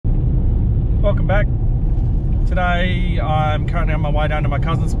Welcome back. Today I'm currently on my way down to my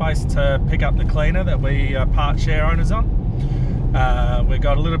cousin's place to pick up the cleaner that we are part share owners on. We've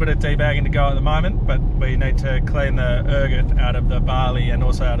got a little bit of debagging to go at the moment, but we need to clean the ergot out of the barley and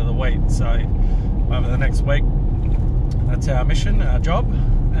also out of the wheat. So over the next week, that's our mission, our job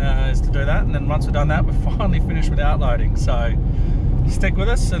is to do that. And then once we've done that, we're finally finished with outloading. So stick with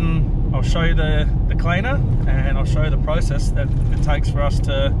us and I'll show you the cleaner, and I'll show you the process that it takes for us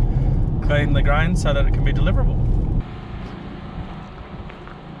to clean the grain so that it can be deliverable.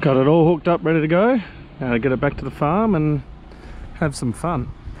 Got it all hooked up, ready to go. Now to get it back to the farm and have some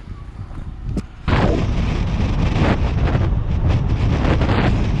fun.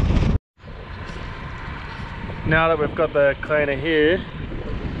 Now that we've got the cleaner here,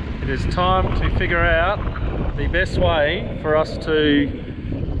 it is time to figure out the best way for us to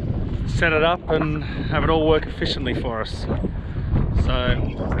set it up and have it all work efficiently for us. So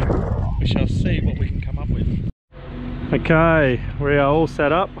we shall see what we can come up with. Okay, we are all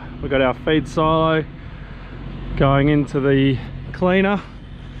set up. We've got our feed silo going into the cleaner,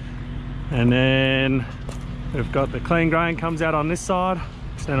 and then we've got the clean grain comes out on this side,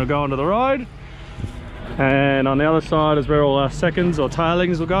 so then it'll go onto the road, and on the other side is where all our seconds or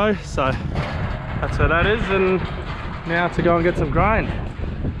tailings will go. So that's where that is, and now to go and get some grain.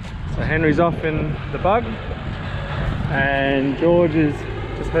 So Henry's off in the bug and George is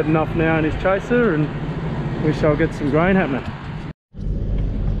just heading off now in his chaser, and we shall get some grain happening.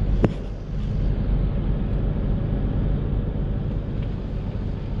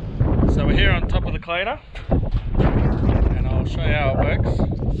 So we're here on top of the cleaner and I'll show you how it works.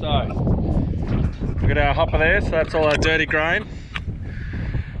 So we've got our hopper there, so that's all our dirty grain.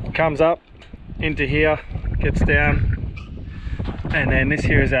 It comes up into here, gets down, and then this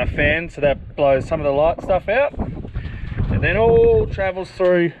here is our fan, so that blows some of the light stuff out, and then all travels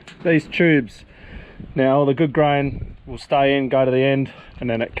through these tubes. Now all the good grain will stay in, go to the end, and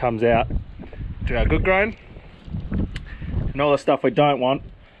then it comes out to our good grain, and all the stuff we don't want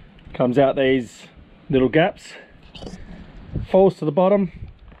comes out these little gaps, falls to the bottom,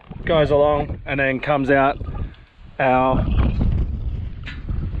 goes along, and then comes out our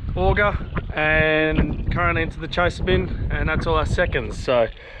auger and currently into the chaser bin, and that's all our seconds. So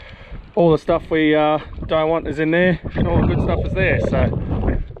all the stuff we don't want is in there, and all the good stuff is there. So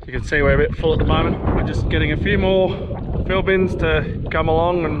you can see we're a bit full at the moment. We're just getting a few more fill bins to come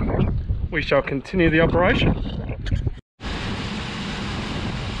along, and we shall continue the operation.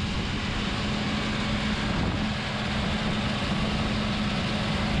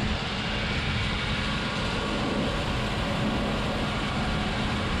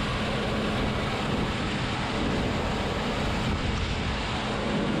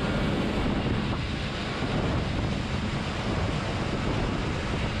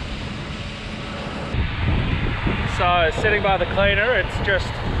 So sitting by the cleaner, it's just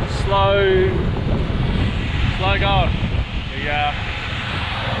slow going. We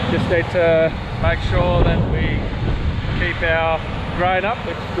just need to make sure that we keep our grain up,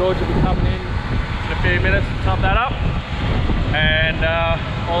 which George will be coming in a few minutes to top that up. And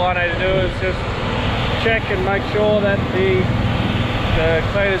all I need to do is just check and make sure that the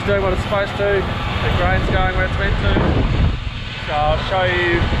cleaner's doing what it's supposed to, the grain's going where it's meant to. So I'll show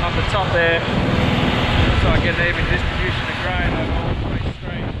you up the top there, so I get an even distribution of grain over all three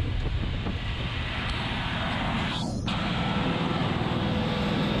streams.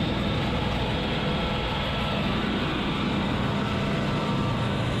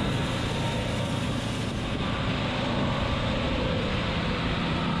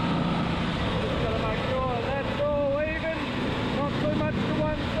 Just gotta make sure that's all even, not too much to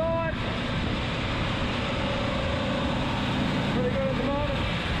one side. Pretty good at the moment.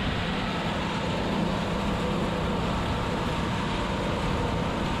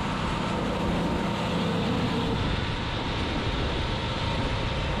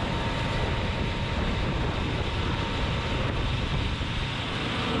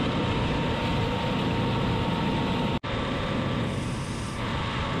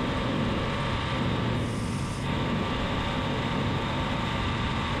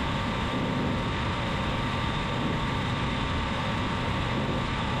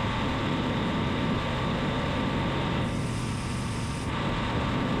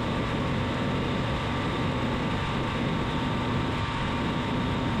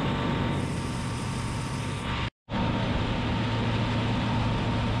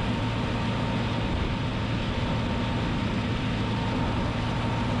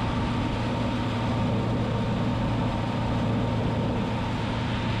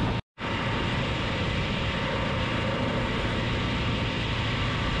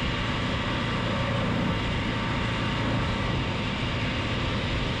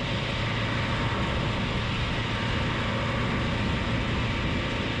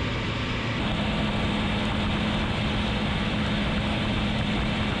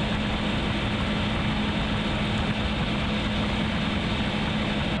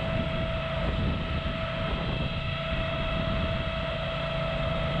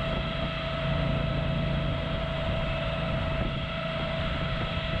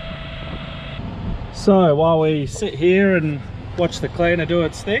 So while we sit here and watch the cleaner do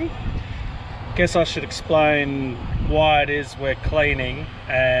its thing, guess I should explain why it is we're cleaning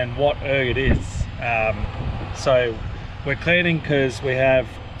and what ergot is. So we're cleaning because we have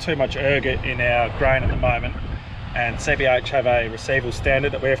too much ergot in our grain at the moment, and CBH have a receival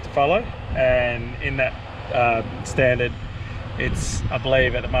standard that we have to follow, and in that standard, it's, I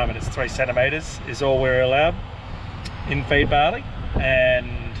believe at the moment it's 3 centimetres is all we're allowed in feed barley. And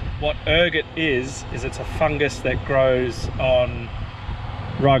what ergot is it's a fungus that grows on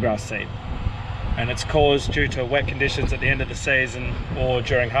ryegrass seed, and it's caused due to wet conditions at the end of the season or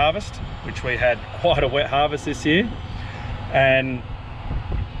during harvest, which we had quite a wet harvest this year. And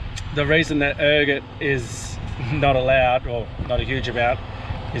the reason that ergot is not allowed, or not a huge amount,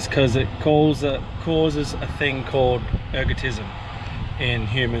 is because it causes a thing called ergotism in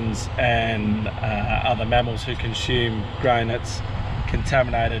humans and other mammals who consume grain that's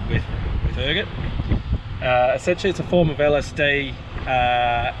contaminated with ergot. Essentially it's a form of LSD,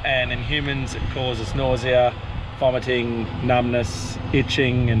 and in humans it causes nausea, vomiting, numbness,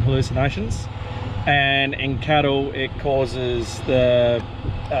 itching and hallucinations. And in cattle it causes the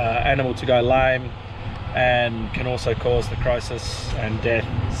animal to go lame, and can also cause necrosis and death.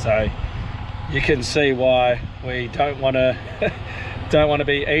 So you can see why we don't want to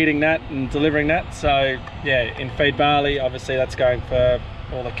be eating that and delivering that. So yeah, in feed barley, obviously that's going for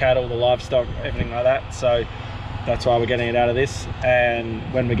all the cattle, the livestock, everything like that. So that's why we're getting it out of this. And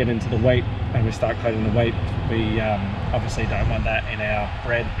when we get into the wheat and we start cleaning the wheat, we obviously don't want that in our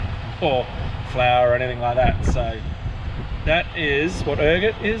bread or flour or anything like that. So that is what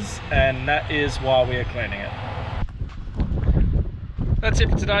ergot is, and that is why we are cleaning it. That's it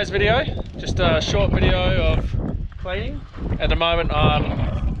for today's video. Just a short video of cleaning. At the moment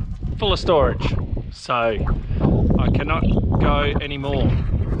I'm full of storage, so I cannot go anymore.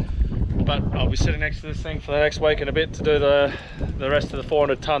 But I'll be sitting next to this thing for the next week and a bit to do the rest of the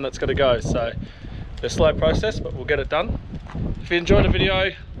 400 tonne that's going to go. So it's a slow process, but we'll get it done. If you enjoyed the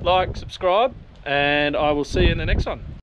video, like, subscribe, and I will see you in the next one.